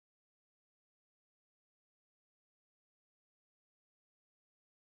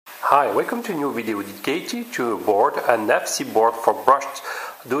Hi, welcome to a new video dedicated to a board, an FC board for brushed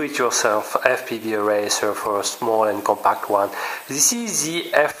do-it-yourself FPV eraser for a small and compact one. This is the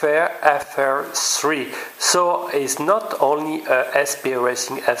FrFR3, so it's not only a SP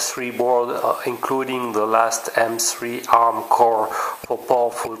Racing F3 board including the last M3 ARM core for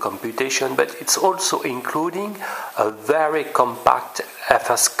powerful computation, but it's also including a very compact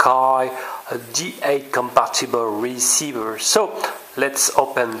FSky D8 compatible receiver. So let's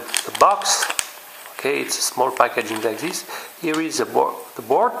open the box. Okay, it's a small packaging like this. Here is the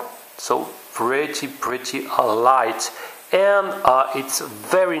board, so pretty light, and it's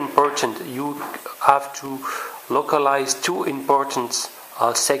very important. You have to localize two important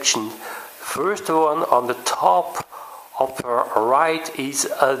sections. First one on the top of the right is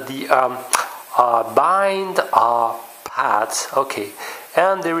the bind pads. Okay,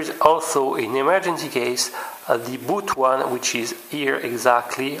 and there is also in emergency case the boot one, which is here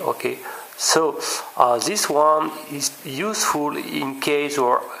exactly. Okay. So this one is useful in case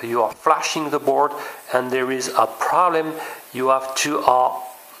you are flashing the board and there is a problem. You have to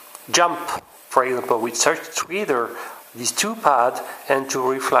jump, for example, with such tweeter, these two pads, and to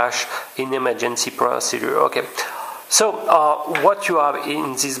reflash in emergency procedure. Okay. So what you have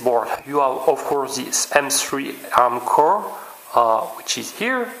in this board, you have of course this M3 ARM core, which is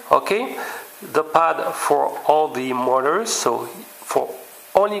here. Okay. The pad for all the motors, so for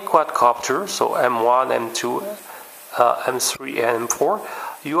only quadcopter, so M1, M2, M3, and M4.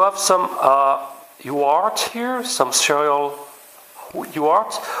 You have some UART here, some serial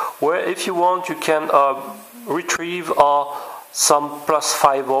UART, where if you want you can retrieve some plus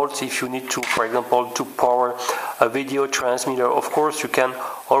 5 volts if you need to, for example, to power a video transmitter. Of course, you can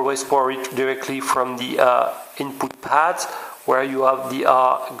always power it directly from the input pads, where you have the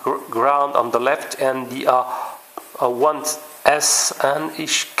ground on the left and the one S, and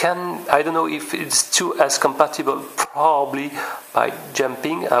I don't know if it's 2S compatible, probably by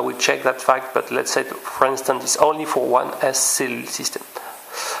jumping. I will check that fact, but let's say, for instance, it's only for 1S system.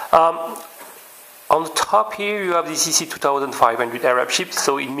 On the top here you have the CC2500 Arab chip,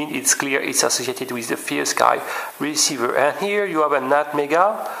 so it means it's clear it's associated with the FrSky receiver. And here you have a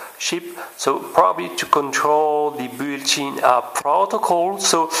NatMega chip, so probably to control the built-in protocol.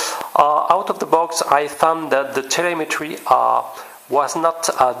 So out of the box I found that the telemetry was not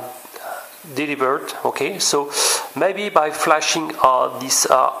delivered. Okay, so maybe by flashing this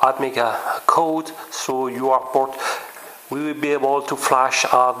NatMega code through UART port, we will be able to flash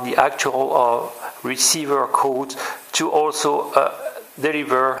the actual receiver code to also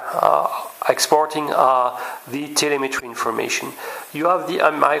deliver exporting the telemetry information. You have the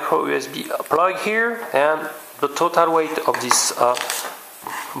micro USB plug here, and the total weight of this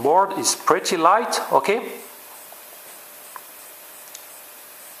board is pretty light. Okay,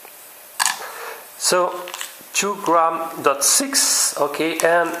 so 2.6 grams. Okay,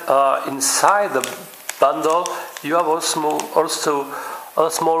 and inside the bundle you have also a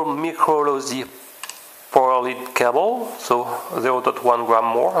small micro LOSI power lead cable, so 0.1 gram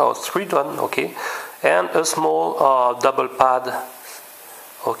more, or 3 done. Okay, and a small double pad,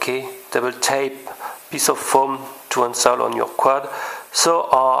 okay, double tape piece of foam to install on your quad. So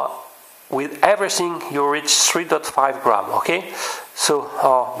with everything you reach 3.5 gram. Okay, so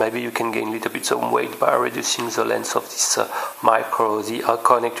maybe you can gain a little bit some weight by reducing the length of this micro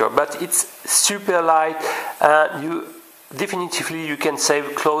connector, but it's super light, and you definitively can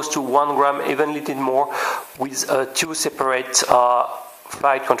save close to 1 gram, even a little more, with two separate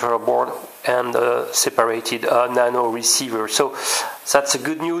flight controller board and separated nano receiver. So that's a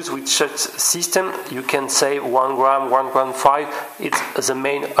good news. With such system you can save 1 gram, 1 gram 5. It's the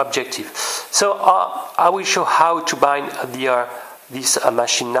main objective. So I will show how to bind this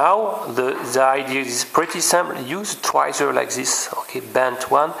machine now. The idea is pretty simple. Use a tweezer like this, okay, bent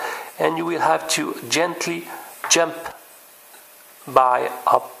one, and you will have to gently jump by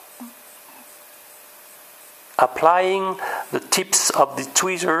applying the tips of the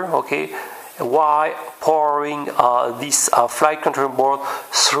tweezer, okay, while powering this flight control board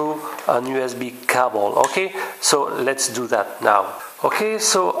through an USB cable. Okay, so let's do that now. Okay,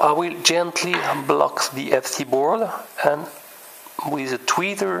 so I will gently block the FC board, and with a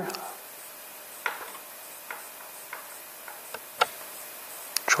tweezer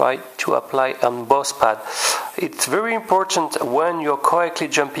try to apply on both pads. It's very important when you're correctly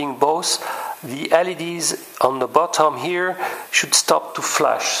jumping both, the LEDs on the bottom here should stop to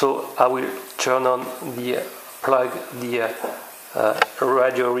flash. So I will turn on the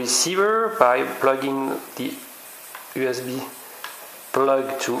radio receiver by plugging the USB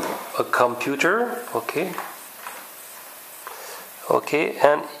plug to a computer. Okay. Okay,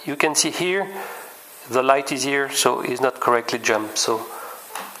 and you can see here the light is here, so it's not correctly jumped. So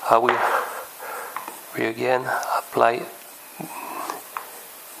I will again apply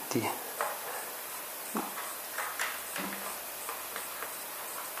the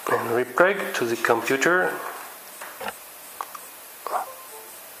and replug to the computer.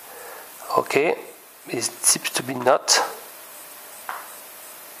 Okay, it seems to be not.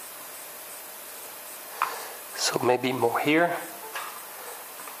 So maybe more here.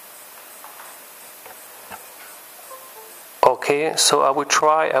 Okay, so I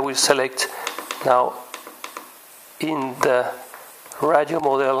will select now in the radio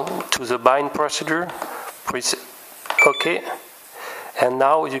model to the bind procedure. Okay, and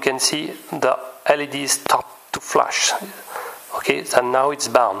now you can see the LED start to flash. Okay, and now it's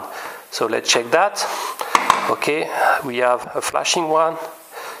bound. So let's check that. Okay, we have a flashing one.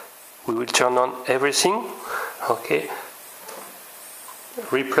 We will turn on everything. Okay,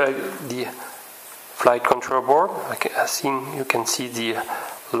 replug the flight control board. Okay, I think you can see the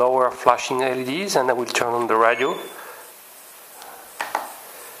lower flashing LEDs, and I will turn on the radio.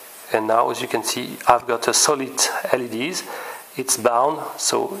 And now, as you can see, I've got a solid LEDs. It's bound,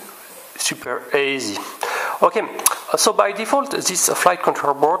 so super easy. Okay, so by default, this flight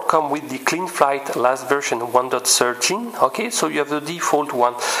control board comes with the Clean Flight last version 1.13. Okay, so you have the default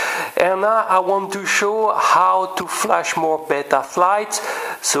one. And now I want to show how to flash more Betaflight.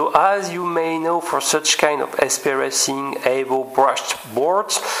 So as you may know, for such kind of SP Racing Evo brushed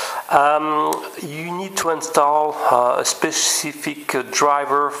boards, you need to install a specific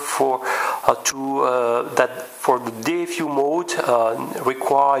driver for the DFU mode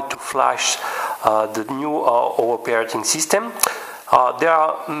required to flash the new operating system. There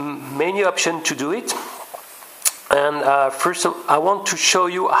are many options to do it. And first, I want to show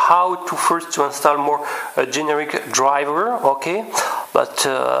you how to first install more a generic driver. Okay, but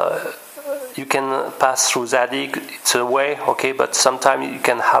you can pass through Zadig. It's a way. Okay, but sometimes you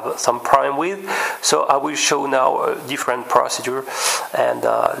can have some problem with. So I will show now a different procedure, and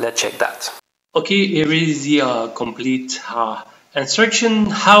let's check that. Okay, here is the complete instruction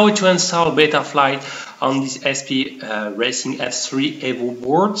how to install Betaflight on this SP Racing F3 Evo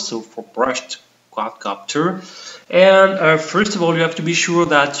board. So for brushed quadcopter. And first of all, you have to be sure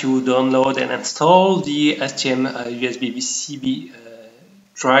that you download and install the STM USB CB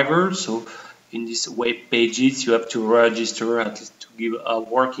driver. So in these web pages, you have to register, at least to give a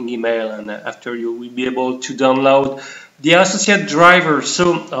working email, and after you will be able to download the associate driver.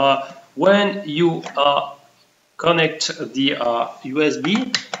 So when you connect the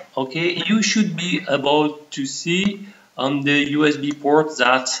USB, okay, you should be able to see on the USB port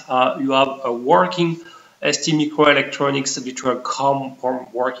that you have a working ST Microelectronics virtual COM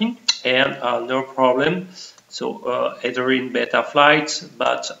working, and no problem. So either in Betaflight,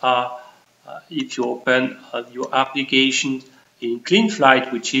 but if you open your application in Clean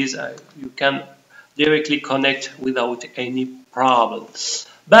Flight, which is you can directly connect without any problem.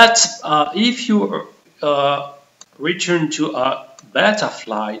 But if you return to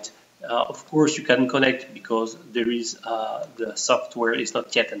Betaflight, of course you can connect because there is the software is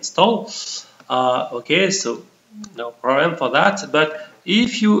not yet installed. Okay, so no problem for that. But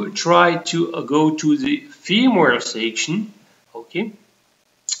if you try to go to the firmware section, okay,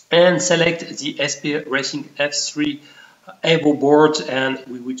 and select the SP Racing F3 Evo board, and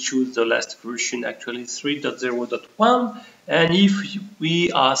we will choose the last version, actually 3.0.1. And if we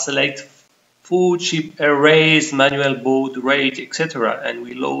select full chip arrays, manual baud rate, etc., and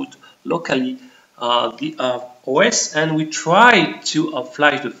we load locally the OS, and we try to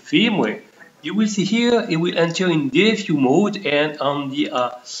flash the firmware, you will see here it will enter in DFU mode, and on the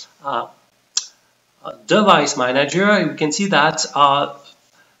device manager you can see that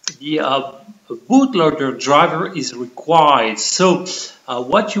the bootloader driver is required. So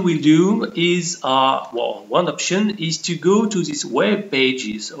what you will do is, well, one option is to go to these web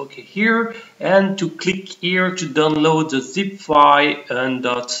pages, okay, here, and to click here to download the zip file and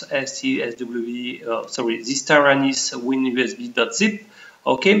 .stsw, sorry, this Taranis WinUSB.zip,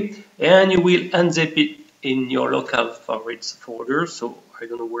 okay, and you will unzip it in your local favorites folder. So I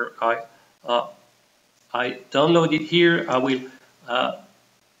don't know where I download it here. I will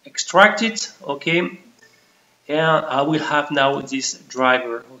extract it, okay, and I will have now this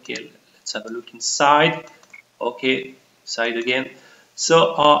driver. Okay, let's have a look inside. Okay, inside again.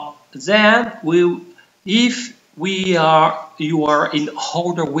 So then if you are in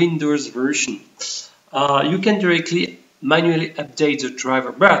older Windows version, you can directly manually update the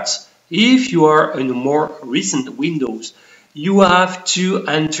driver. But if you are in a more recent Windows, you have to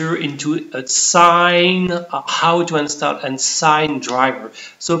enter into a sign, how to install and sign driver.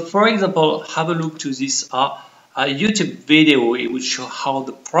 So for example, have a look to this YouTube video. It will show how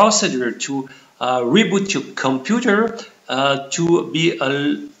the procedure to reboot your computer to be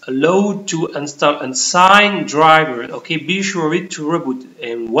allowed to install and sign driver. Okay, be sure to reboot,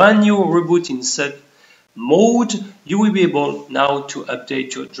 and when you reboot in such mode, you will be able now to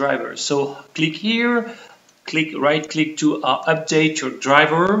update your driver. So click here, right click to update your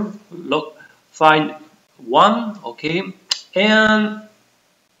driver, look, find one, okay, and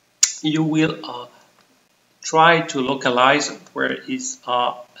you will try to localize where it's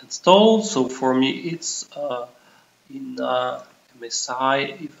installed. So for me it's in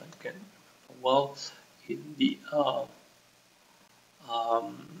MSI, if I can, well, in the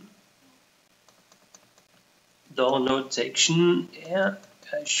download section, and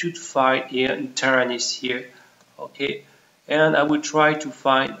I should find here in Taranis here, okay, and I will try to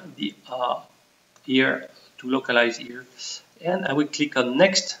find the here to localize here, and I will click on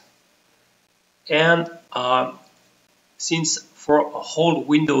next, and since for whole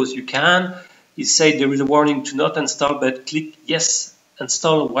Windows you can, it said there is a warning to not install, but click yes,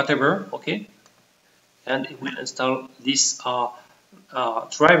 install whatever, okay, and it will install this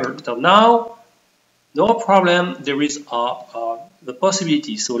driver. So now no problem, there is the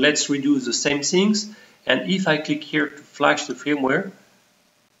possibility. So let's redo the same things, and if I click here to flash the firmware,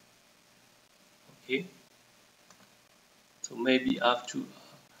 okay, so maybe I have to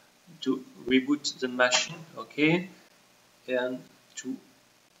reboot the machine, okay, and to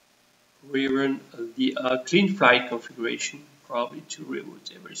rerun the clean flight configuration, probably to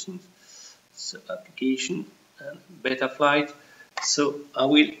reboot everything. So application and betaflight. So I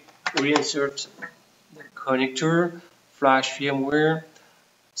will reinsert the connector, flash firmware,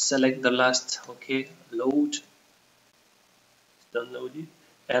 select the last, okay, load, download it,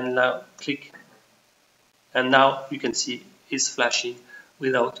 and now click, and now you can see it's flashing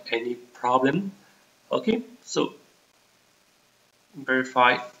without any problem. Okay, so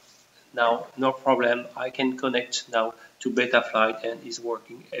verify, now no problem, I can connect now to betaflight and is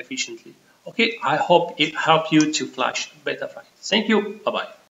working efficiently. Okay, I hope it helped you to flash betaflight. Thank you, bye bye.